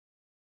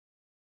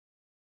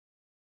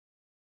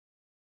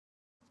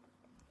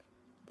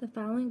The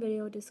following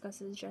video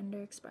discusses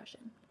gender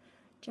expression.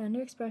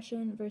 Gender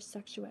expression versus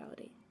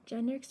sexuality.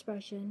 Gender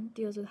expression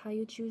deals with how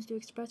you choose to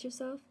express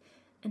yourself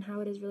and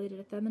how it is related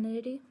to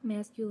femininity,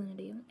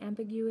 masculinity,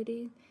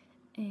 ambiguity,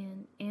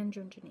 and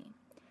androgyny.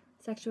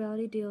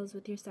 Sexuality deals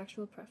with your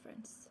sexual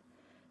preference.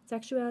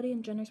 Sexuality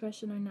and gender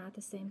expression are not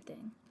the same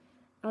thing.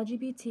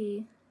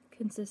 LGBT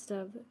consists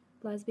of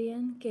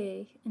lesbian,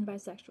 gay, and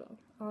bisexual,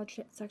 all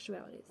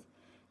sexualities.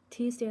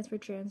 T stands for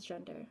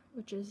transgender,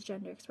 which is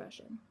gender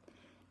expression.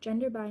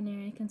 Gender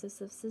binary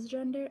consists of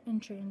cisgender and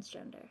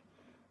transgender.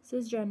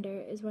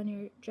 Cisgender is when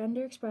your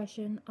gender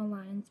expression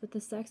aligns with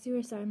the sex you were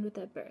assigned with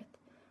at birth.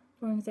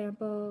 For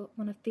example,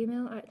 when a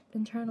female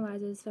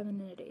internalizes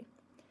femininity.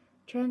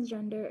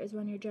 Transgender is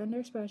when your gender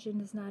expression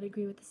does not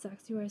agree with the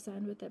sex you were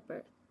assigned with at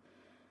birth.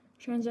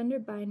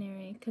 Transgender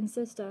binary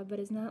consists of, but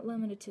is not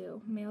limited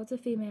to, male to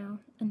female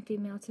and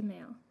female to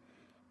male.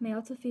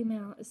 Male to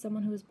female is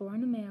someone who is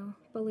born a male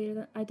but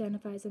later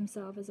identifies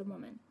himself as a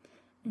woman.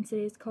 In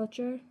today's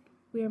culture,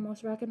 we are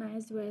most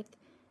recognized with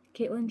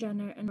Caitlyn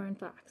Jenner and Megan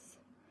Fox.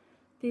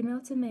 Female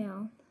to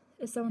male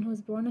is someone who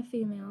is born a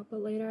female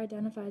but later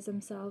identifies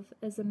himself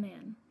as a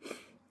man.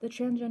 The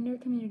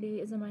transgender community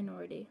is a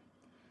minority.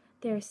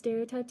 They are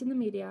stereotyped in the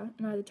media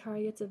and are the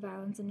targets of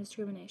violence and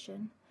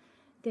discrimination.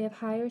 They have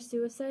higher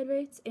suicide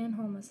rates and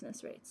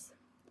homelessness rates.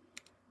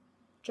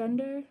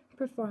 Gender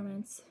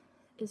performance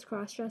is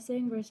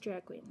cross-dressing versus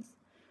drag queens.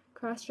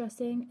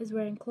 Cross-dressing is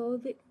wearing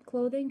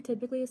clothing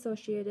typically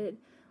associated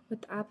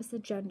with the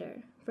opposite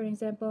gender, for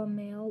example, a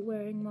male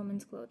wearing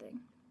woman's clothing.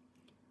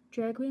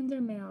 Drag queens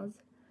are males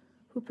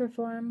who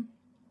perform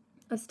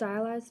a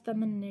stylized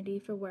femininity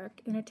for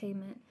work,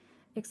 entertainment,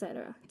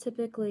 etc.,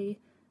 typically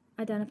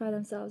identify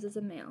themselves as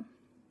a male.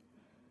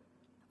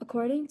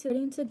 According to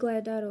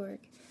GLAAD.org,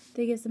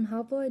 they give some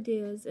helpful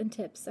ideas and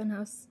tips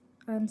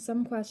on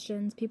some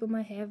questions people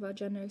might have about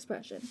gender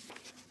expression.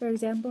 For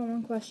example,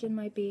 one question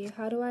might be,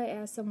 how do I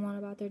ask someone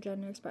about their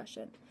gender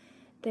expression?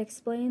 They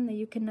explain that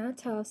you cannot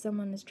tell if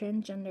someone is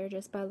transgender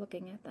just by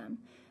looking at them.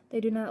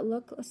 They do not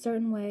look a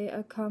certain way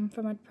or come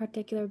from a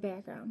particular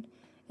background.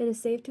 It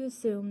is safe to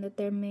assume that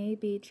there may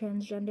be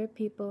transgender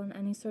people in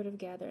any sort of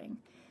gathering.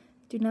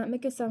 Do not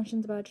make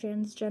assumptions about a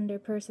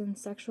transgender person's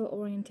sexual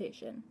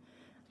orientation.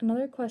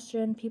 Another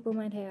question people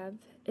might have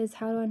is,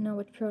 how do I know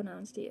which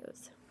pronouns to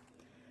use?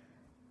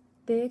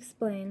 They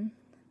explain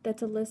that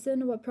to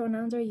listen to what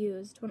pronouns are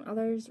used when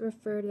others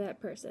refer to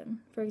that person.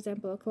 For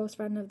example, a close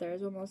friend of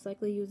theirs will most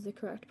likely use the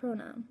correct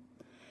pronoun.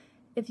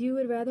 If you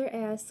would rather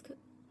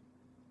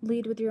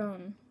lead with your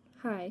own.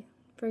 Hi.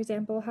 For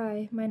example,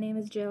 hi, my name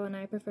is Jill and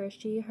I prefer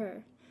she,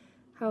 her.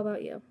 How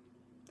about you?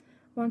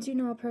 Once you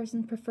know a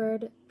person's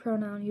preferred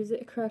pronoun, use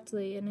it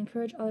correctly and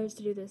encourage others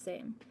to do the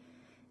same.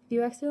 If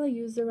you accidentally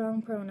use the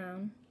wrong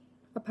pronoun,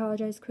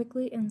 apologize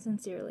quickly and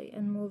sincerely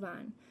and move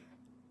on.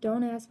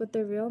 Don't ask what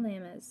their real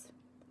name is.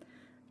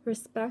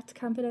 Respect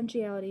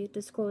confidentiality,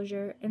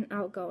 disclosure, and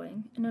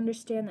outgoing, and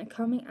understand that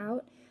coming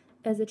out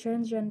as a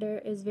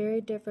transgender is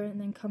very different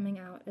than coming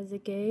out as a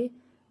gay,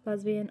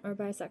 lesbian, or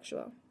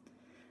bisexual.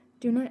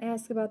 Do not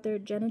ask about their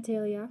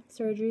genitalia,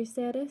 surgery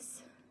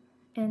status,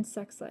 and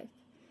sex life.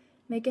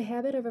 Make a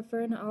habit of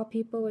referring to all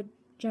people with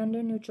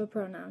gender-neutral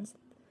pronouns,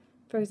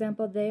 for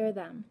example, they or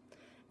them,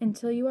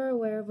 until you are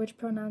aware of which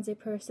pronouns they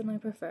personally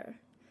prefer.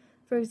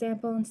 For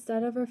example,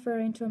 instead of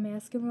referring to a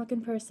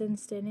masculine-looking person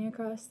standing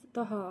across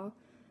the hall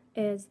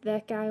as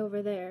that guy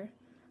over there,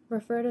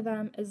 refer to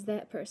them as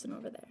that person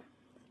over there.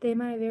 They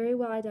might very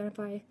well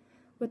identify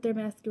with their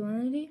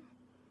masculinity,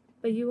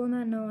 but you will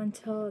not know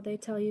until they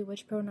tell you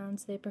which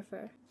pronouns they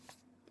prefer.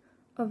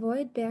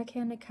 Avoid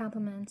backhanded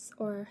compliments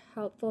or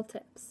helpful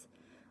tips.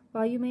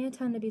 While you may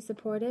intend to be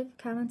supportive,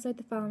 comments like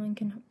the following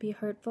can be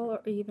hurtful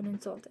or even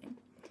insulting.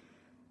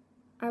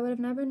 I would have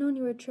never known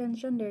you were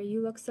transgender.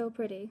 You look so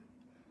pretty.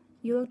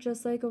 You look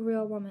just like a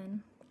real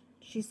woman.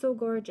 She's so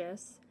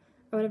gorgeous.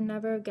 I would have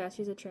never guessed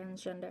she's a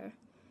transgender.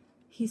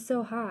 He's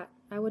so hot.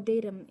 I would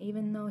date him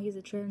even though he's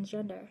a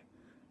transgender.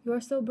 You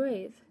are so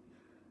brave.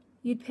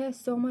 You'd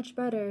pass so much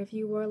better if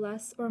you wore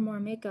less or more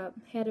makeup,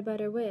 had a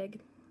better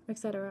wig,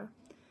 etc.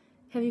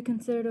 Have you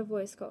considered a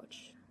voice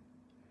coach?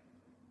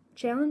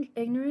 Challenge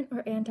ignorant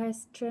or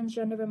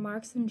anti-transgender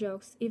remarks and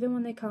jokes even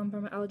when they come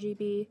from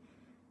LGBT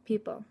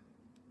people.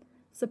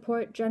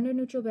 Support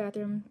gender-neutral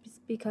bathrooms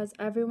because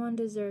everyone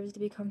deserves to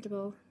be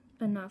comfortable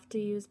enough to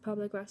use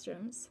public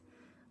restrooms.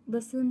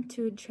 Listen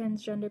to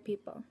transgender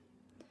people.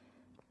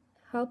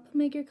 Help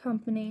make your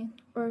company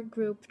or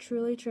group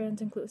truly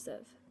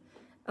trans-inclusive.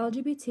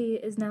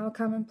 LGBT is now a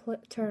common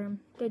term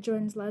that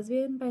joins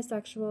lesbian,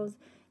 bisexuals,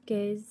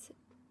 gays,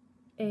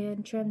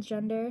 and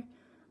transgender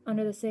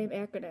under the same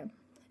acronym.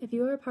 If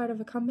you are a part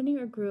of a company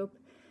or group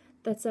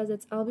that says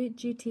it's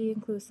LGBT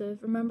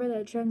inclusive, remember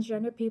that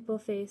transgender people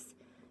face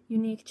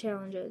unique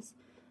challenges,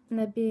 and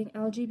that being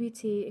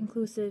LGBT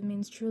inclusive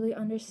means truly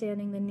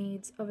understanding the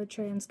needs of a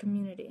trans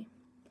community.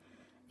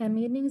 At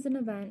meetings and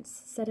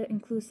events, set an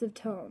inclusive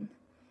tone.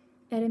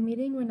 At a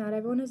meeting where not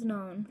everyone is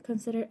known,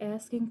 consider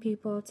asking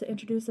people to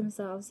introduce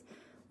themselves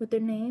with their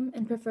name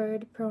and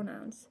preferred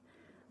pronouns.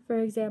 For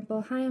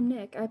example, "Hi, I'm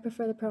Nick. I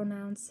prefer the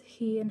pronouns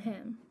he and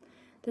him."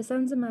 This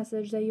sends a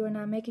message that you are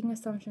not making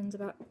assumptions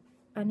about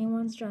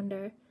anyone's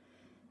gender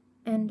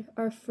and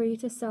are free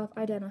to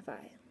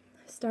self-identify.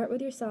 Start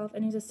with yourself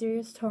and use a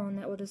serious tone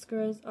that will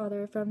discourage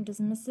others from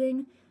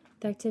dismissing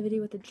the activity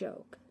with a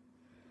joke.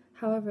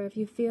 However, if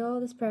you feel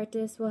this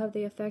practice will have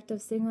the effect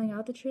of singling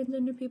out the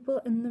transgender people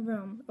in the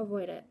room,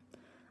 avoid it.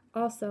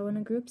 Also, in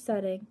a group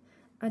setting,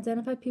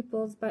 identify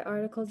people by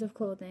articles of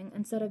clothing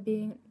instead of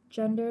being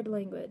gendered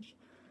language.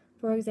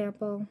 For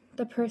example,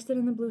 "the person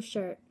in the blue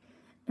shirt"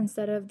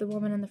 instead of "the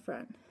woman in the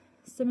front."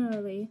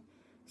 Similarly,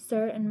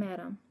 "sir" and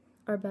 "madam"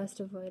 are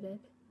best avoided.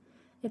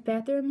 If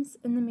bathrooms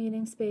in the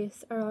meeting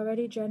space are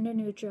already gender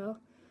neutral,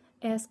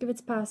 ask if it's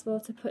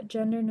possible to put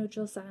gender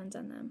neutral signs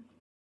on them.